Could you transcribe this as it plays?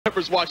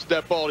Weber's watching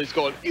that ball and he's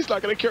going, he's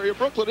not going to carry a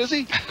Brooklyn, is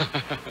he?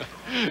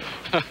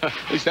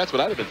 At least that's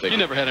what I'd have been thinking. You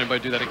never had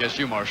anybody do that against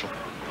you, Marshall.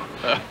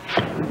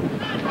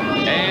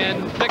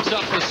 And picks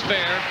up the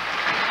spare.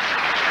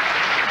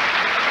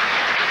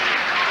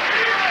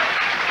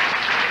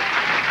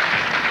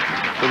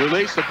 The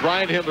release of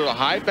Brian Himmler, a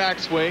high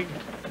backswing.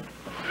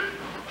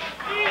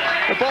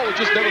 The ball was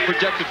just never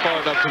projected far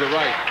enough to the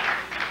right.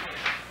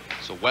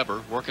 So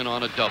Weber working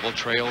on a double,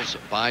 trails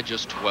by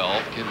just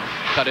 12, can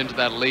cut into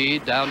that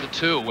lead down to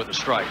 2 with a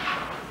strike. Oh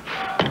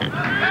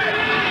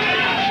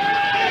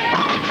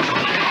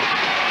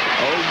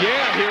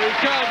yeah, here he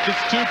comes.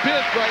 It's 2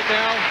 pins right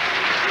now.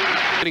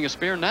 Getting a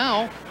spare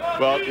now.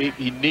 Well,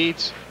 he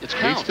needs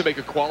to make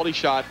a quality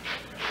shot.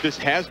 This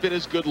has been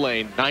his good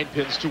lane. 9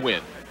 pins to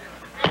win.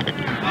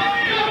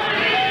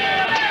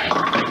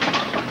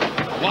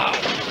 Wow.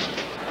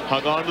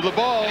 Hung on to the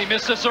ball. And he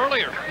missed this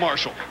earlier,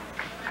 Marshall.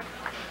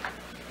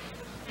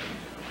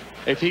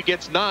 If he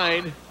gets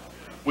 9,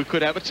 we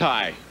could have a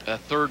tie. A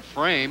third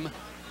frame.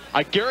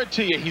 I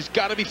guarantee you, he's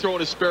got to be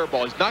throwing a spare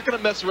ball. He's not going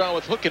to mess around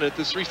with hooking it at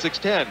this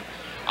 3-6-10.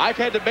 I've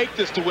had to make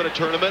this to win a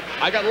tournament.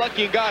 I got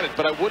lucky and got it,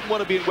 but I wouldn't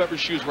want to be in Weber's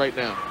shoes right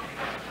now.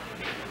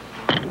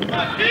 To win, he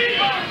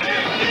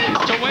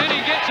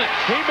gets it.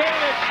 He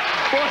made it.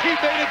 Boy, he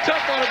made it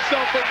tough on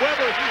himself, but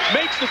Weber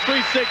makes the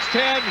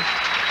 3-6-10.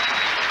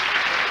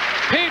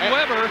 Pete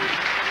Weber,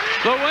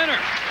 the winner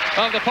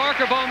of the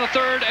Parker Bowne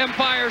III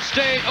Empire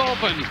State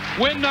Open.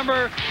 Win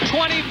number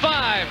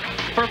 25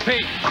 for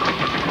Pete.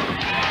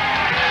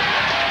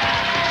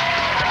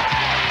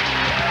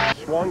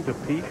 Swung to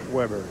Pete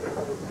Weber.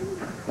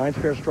 9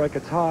 spare strike, a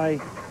tie.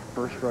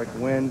 First strike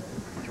win.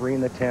 3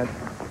 in the 10th.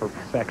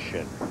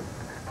 Perfection.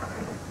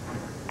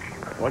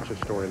 Bunch of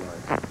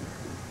storylines.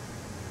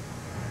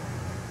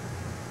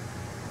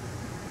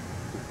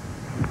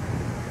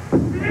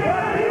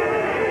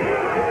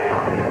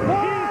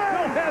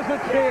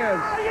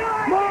 Chance.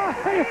 My,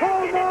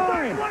 oh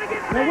my!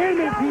 Now wait a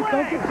minute, Pete.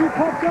 Don't get too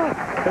pumped up.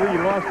 I think he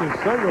lost his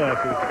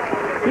sunglasses.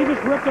 He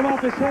just ripped them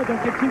off his head.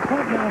 Don't get too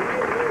pumped now.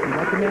 You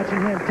got the match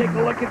in hand. Take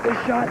a look at this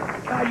shot.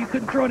 God, you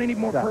couldn't throw it any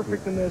more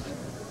perfect than this.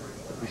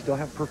 We still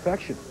have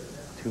perfection.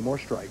 2 more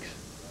strikes.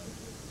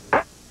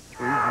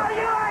 300.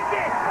 You like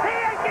it? He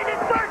ain't getting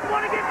his first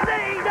one against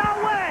me. No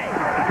way.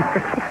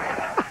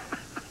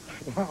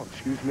 Wow,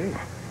 excuse me.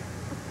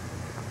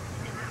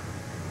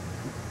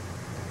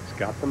 He's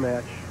got the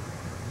match.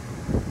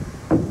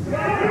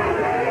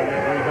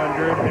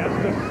 300 has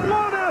to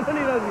slow down, and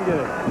he doesn't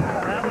get it.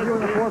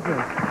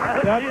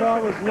 That ball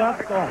was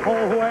left the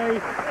whole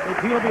way.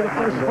 And he'll be the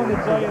first one to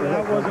tell you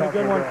that wasn't a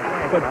good one.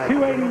 But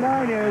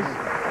 289 is.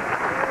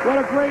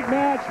 What a great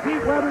match. Pete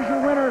Weber's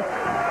your winner.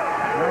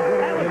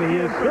 And he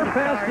has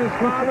surpassed his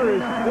father, his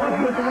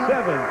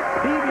 27th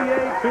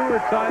PBA Tour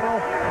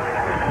title.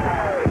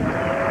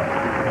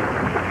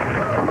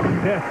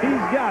 Yeah,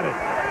 he's got it.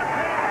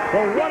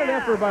 Well, what an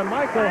effort by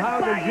Michael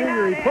Haugen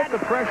Jr. He put the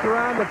pressure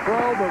on the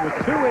pro, but with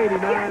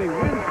 289, he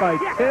wins by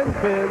 10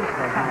 pins.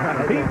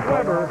 Pete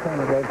Weber,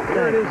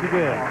 there it is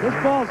again. This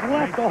ball's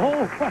left the whole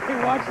way.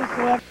 Watch this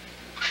left.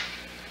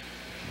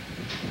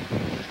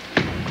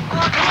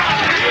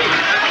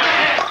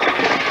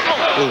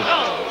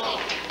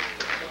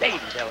 Baby,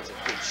 that was a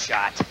good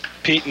shot.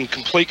 Pete in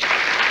complete.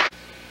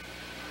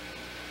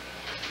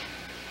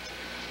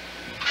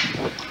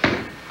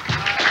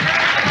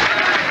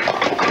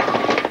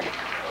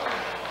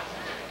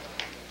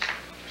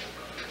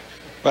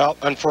 Well,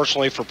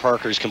 unfortunately for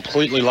Parker, he's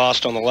completely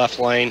lost on the left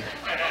lane.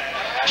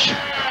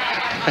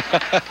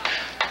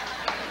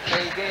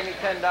 Hey, you gave me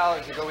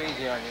 $10 to go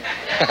easy on you.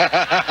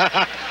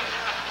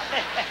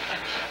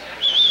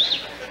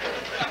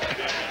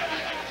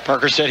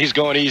 Parker said he's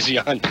going easy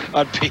on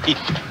Pete.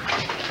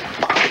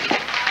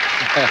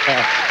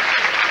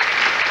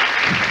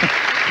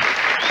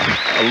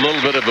 A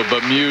little bit of a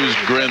bemused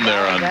grin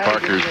there on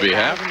Parker's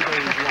behalf.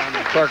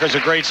 Parker's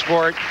a great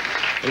sport.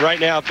 And right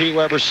now, Pete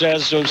Weber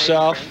says to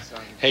himself,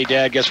 hey,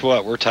 Dad, guess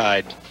what? We're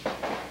tied.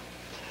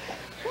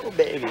 Oh,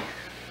 baby.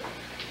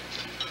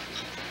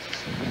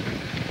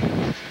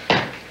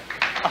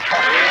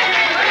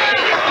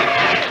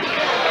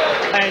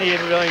 I didn't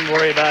even really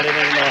worry about it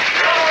anymore.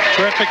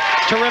 Terrific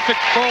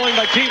bowling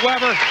by Pete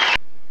Weber.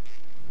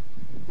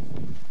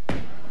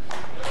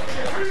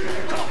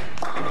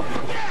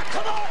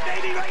 Come on,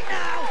 baby, right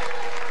now.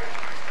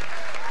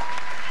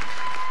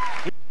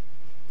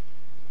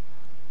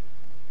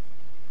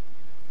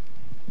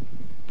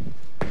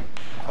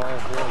 Oh,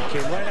 boy, he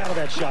came right out of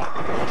that shot.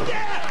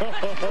 Yeah!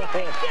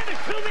 Give it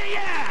to me,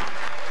 yeah!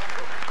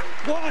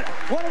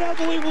 What an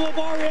unbelievable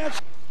ball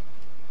reaction.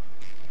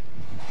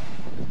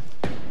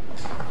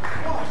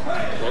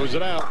 Close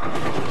it out.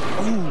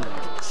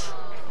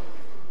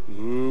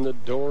 The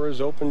door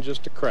is open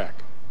just a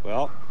crack.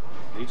 Well,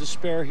 needs a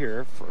spare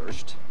here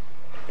first,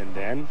 and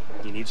then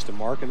he needs to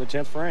mark in the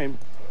 10th frame.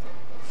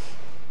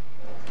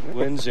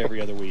 Wins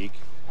every other week.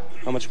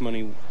 How much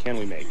money can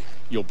we make?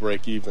 You'll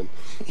break even.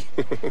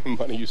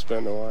 Money you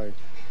spend in Hawaii.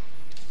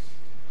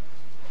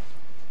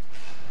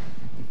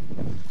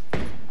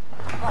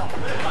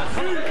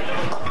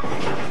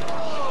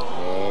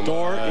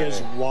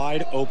 is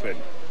wide open.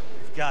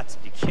 You've got to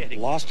be kidding.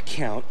 Lost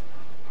count.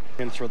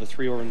 And throw the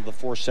 3 over into the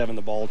 4-7.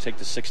 The ball will take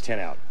the 6-10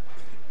 out.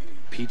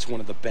 Pete's one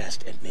of the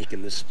best at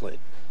making this split.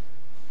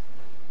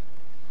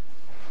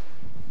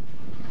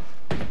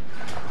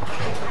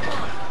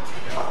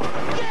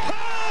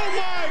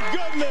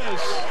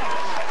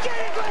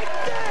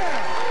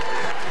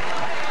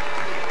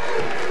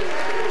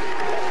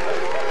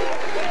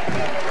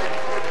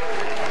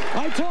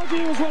 I told you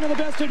he was one of the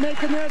best at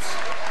making this.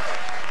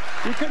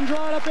 You couldn't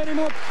draw it up any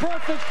more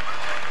perfect.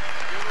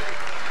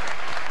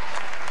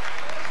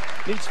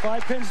 Needs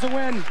 5 pins to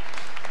win.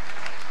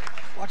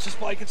 Watch this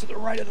ball. He gets to the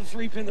right of the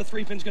 3-pin. The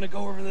 3-pin's going to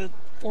go over the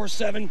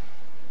 4-7.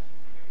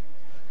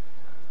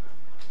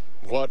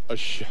 What a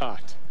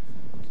shot.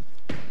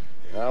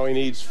 Now he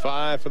needs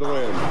 5 for the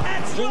win.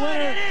 That's The right,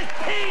 winner. it is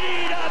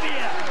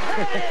PDW.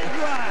 That is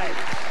right.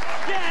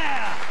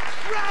 Yeah,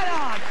 right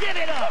on. Give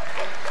it up.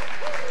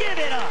 Give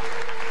it up.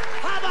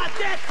 How about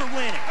that for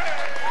winning?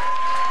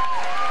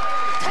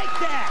 Take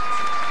that.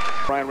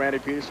 Brian Randy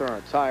Peterson on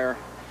a tire.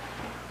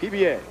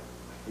 PBA,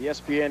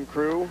 ESPN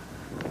crew,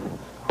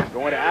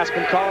 going to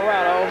Aspen,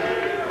 Colorado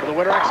for the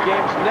Winter X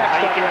Games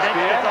next on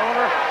ESPN.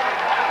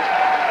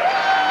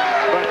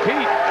 But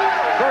Pete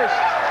first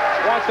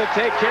wants to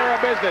take care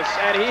of business,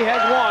 and he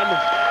has won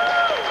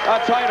a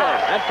title.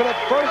 And for the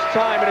first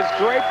time in his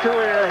great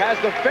career has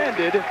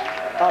defended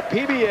a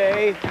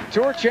PBA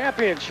Tour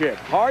Championship.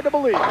 Hard to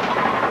believe.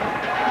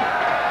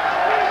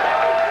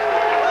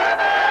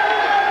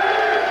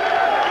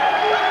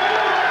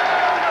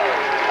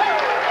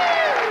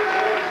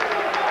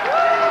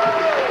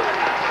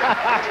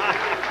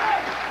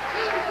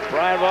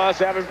 Brian Voss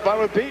having fun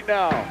with Pete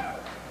now.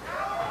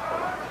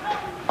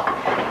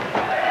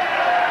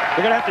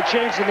 They're going to have to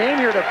change the name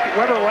here to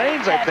Weber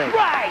Lanes, I think.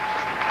 Right.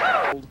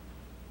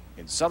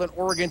 In Southern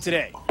Oregon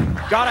today.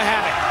 Gotta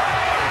have it.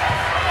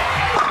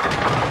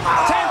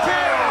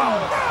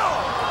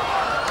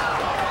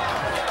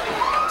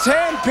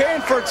 10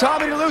 pin! 10 pin for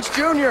Tommy DeLuce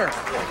Jr.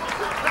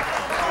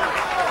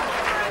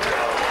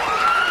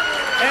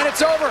 And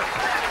it's over.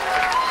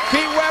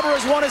 Pete Weber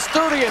has won his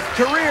 30th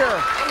career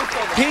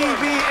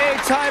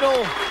PBA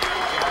title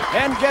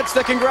and gets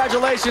the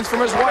congratulations from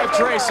his wife,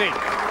 Tracy.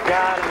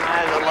 God,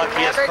 I'm the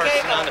luckiest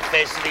person on the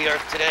face of the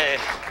earth today.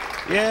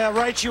 Yeah,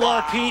 right you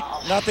are, Pete.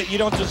 Not that you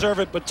don't deserve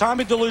it, but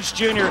Tommy DeLuce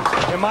Jr.,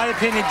 in my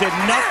opinion, did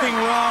nothing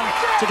wrong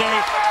today.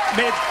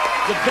 Made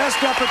the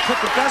best effort, put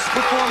the best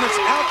performance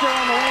out there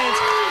on the lanes,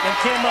 and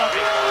came up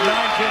 9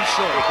 pins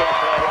short. You can't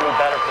do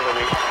better for the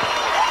week.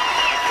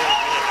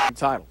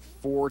 Title,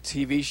 4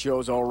 TV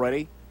shows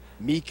already.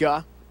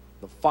 Mika,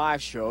 the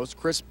 5 shows.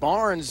 Chris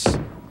Barnes,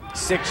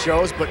 6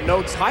 shows, but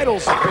no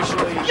titles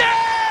officially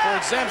for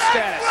exempt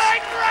status.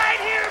 Right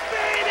here,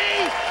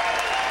 baby.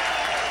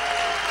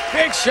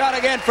 Big shot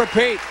again for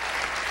Pete.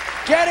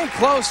 Getting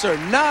closer,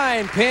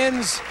 9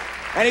 pins,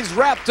 and he's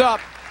wrapped up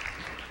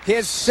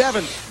his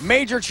 7th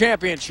major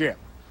championship.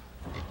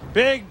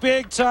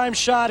 Big time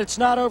shot. It's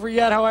not over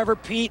yet, however.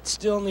 Pete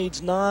still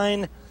needs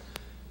 9.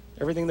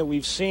 Everything that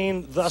we've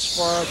seen thus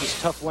far,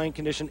 this tough lane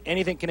condition,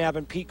 anything can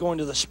happen. Pete going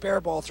to the spare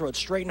ball, throw it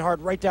straight and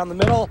hard right down the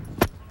middle.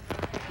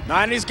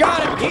 9, and he's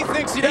got it. He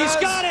thinks he does.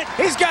 He's got it.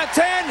 He's got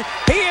 10.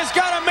 He has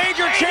got a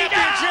major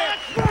championship.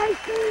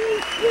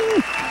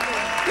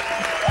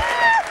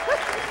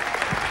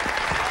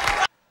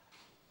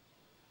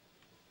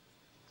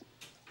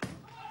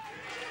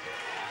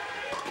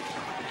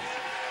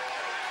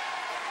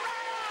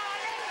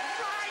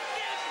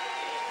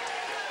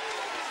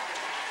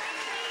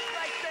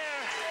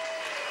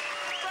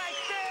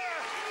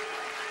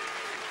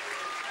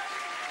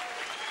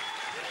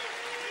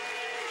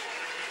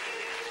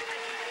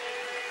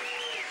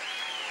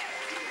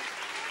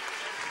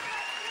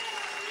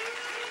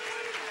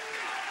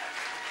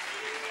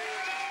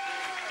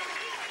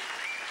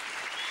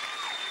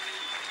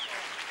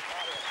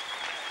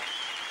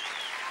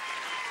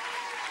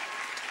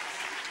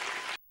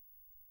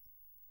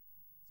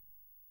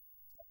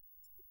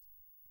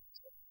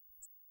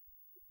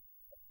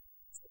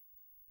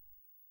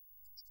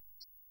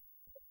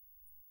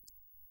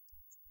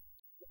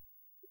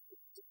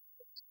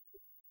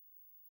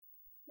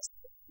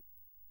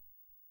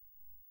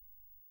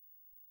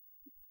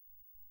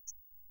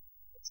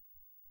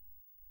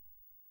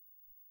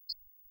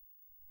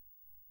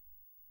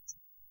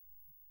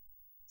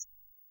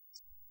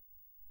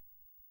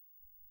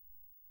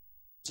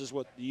 This is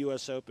what the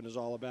U.S. Open is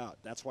all about.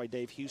 That's why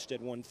Dave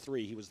Husted won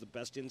 3. He was the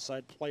best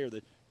inside player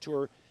the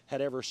tour had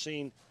ever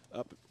seen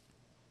up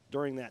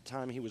during that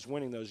time he was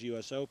winning those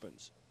U.S.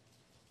 Opens.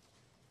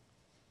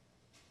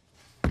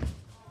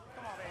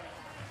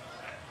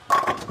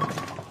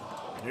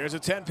 Here's a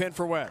 10 pin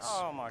for Wes.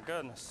 Oh, my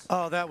goodness.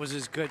 Oh, that was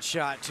his good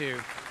shot, too.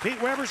 Pete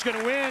Weber's going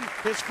to win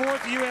his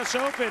 4th U.S.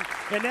 Open,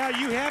 and now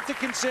you have to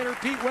consider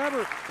Pete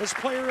Weber as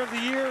Player of the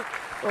Year,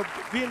 or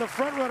being the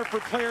front runner for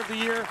Player of the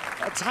Year,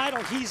 a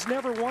title he's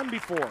never won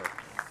before.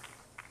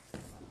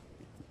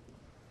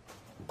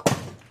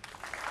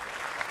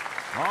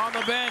 On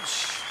the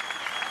bench,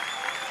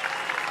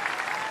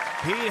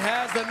 Pete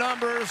has the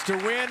numbers to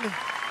win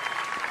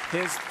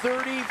his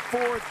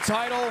 34th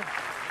title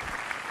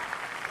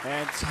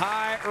and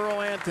tie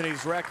Earl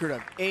Anthony's record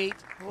of 8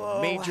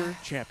 major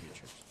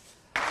championships.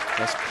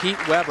 As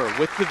Pete Weber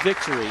with the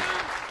victory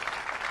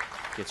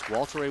gets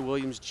Walter Ray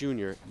Williams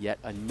Jr. yet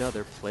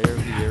another Player of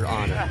the Year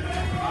honor.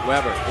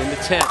 Weber in the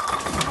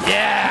 10th.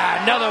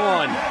 Yeah, another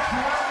one.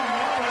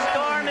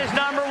 Storm is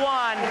number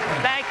 1.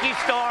 Thank you,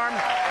 Storm.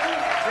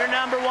 You're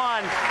number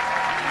 1.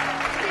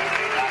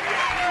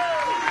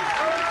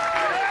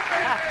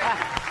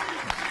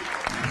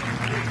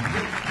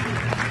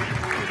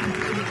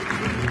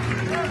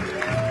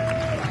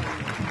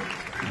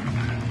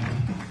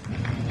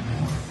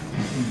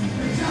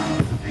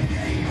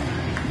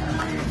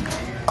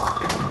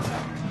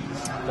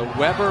 The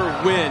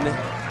Weber win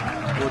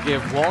will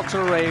give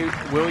Walter Ray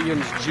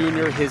Williams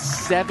Jr. his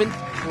 7th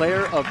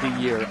Player of the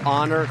Year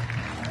honor.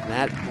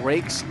 That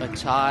breaks a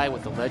tie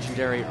with the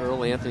legendary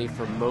Earl Anthony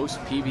for most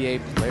PBA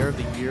Player of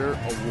the Year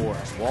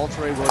awards.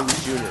 Walter Ray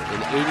Williams Jr.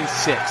 in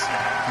 86,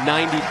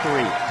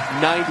 93,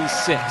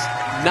 96,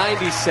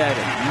 97,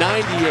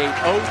 98,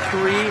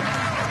 03,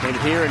 and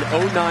here in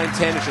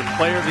 09-10 is your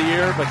Player of the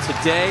Year. But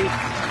today,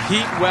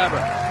 Pete Weber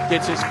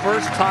gets his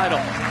first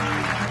title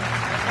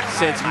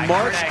since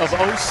March of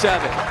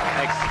 07.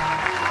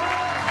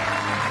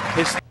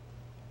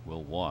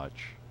 We'll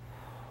watch.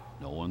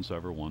 No one's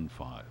ever won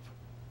 5.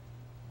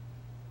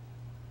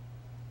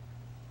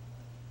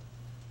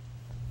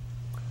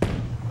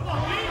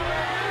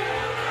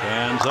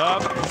 Hands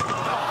up.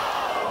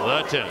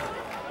 The 10.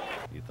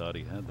 He thought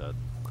he had that.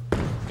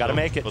 Got to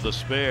make it. For the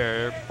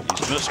spare.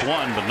 He's missed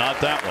one, but not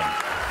that one.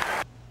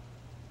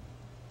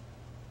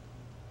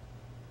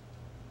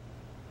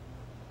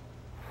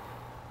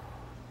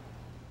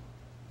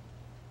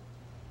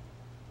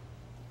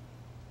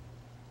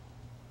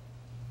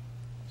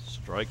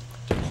 Strike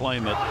to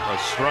claim it. A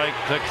strike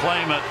to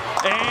claim it.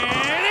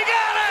 And he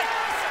got it!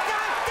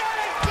 That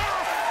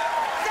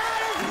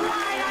is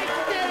right. I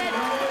did it.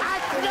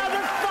 That's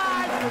number 5.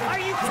 Are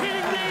you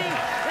kidding me?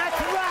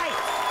 That's right.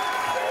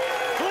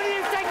 Who do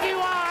you think you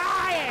are?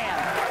 I am.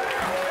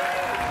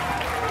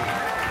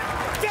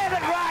 Get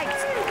it right.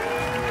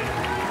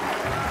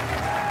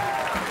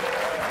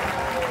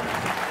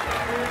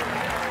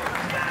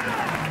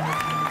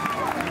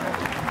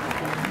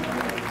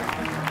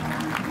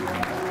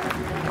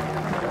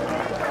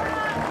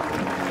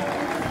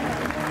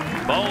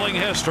 Bowling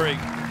history.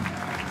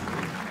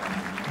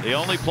 The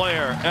only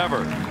player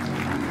ever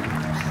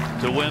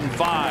to win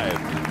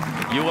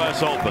 5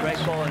 U.S. Opens.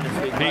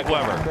 Pete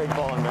Weber. You've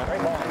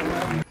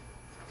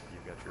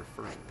got your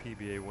first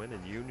PBA win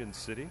in Union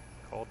City,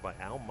 called by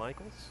Al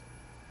Michaels.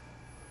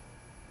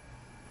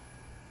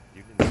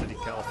 Union City,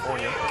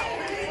 California.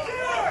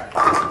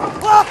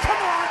 Oh,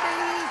 come on,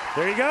 baby.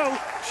 There you go.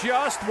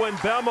 Just when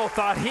Belmo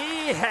thought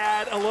he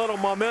had a little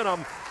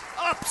momentum,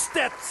 up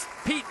steps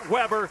Pete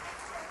Weber.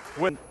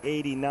 When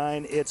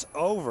 89, it's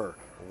over.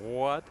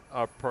 What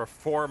a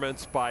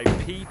performance by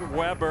Pete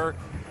Weber.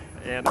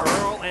 And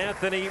Earl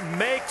Anthony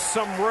makes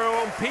some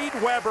room. Pete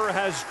Weber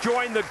has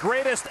joined the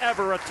greatest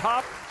ever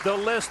atop the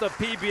list of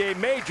PBA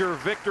major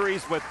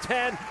victories with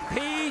 10.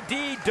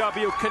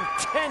 PDW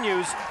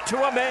continues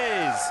to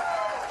amaze.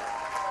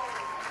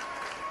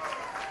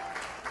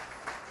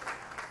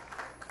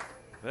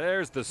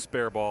 There's the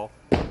spare ball.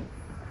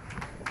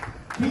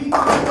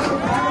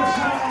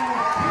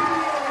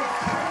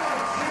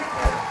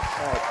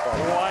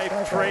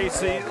 Wife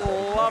Tracy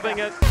loving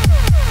it.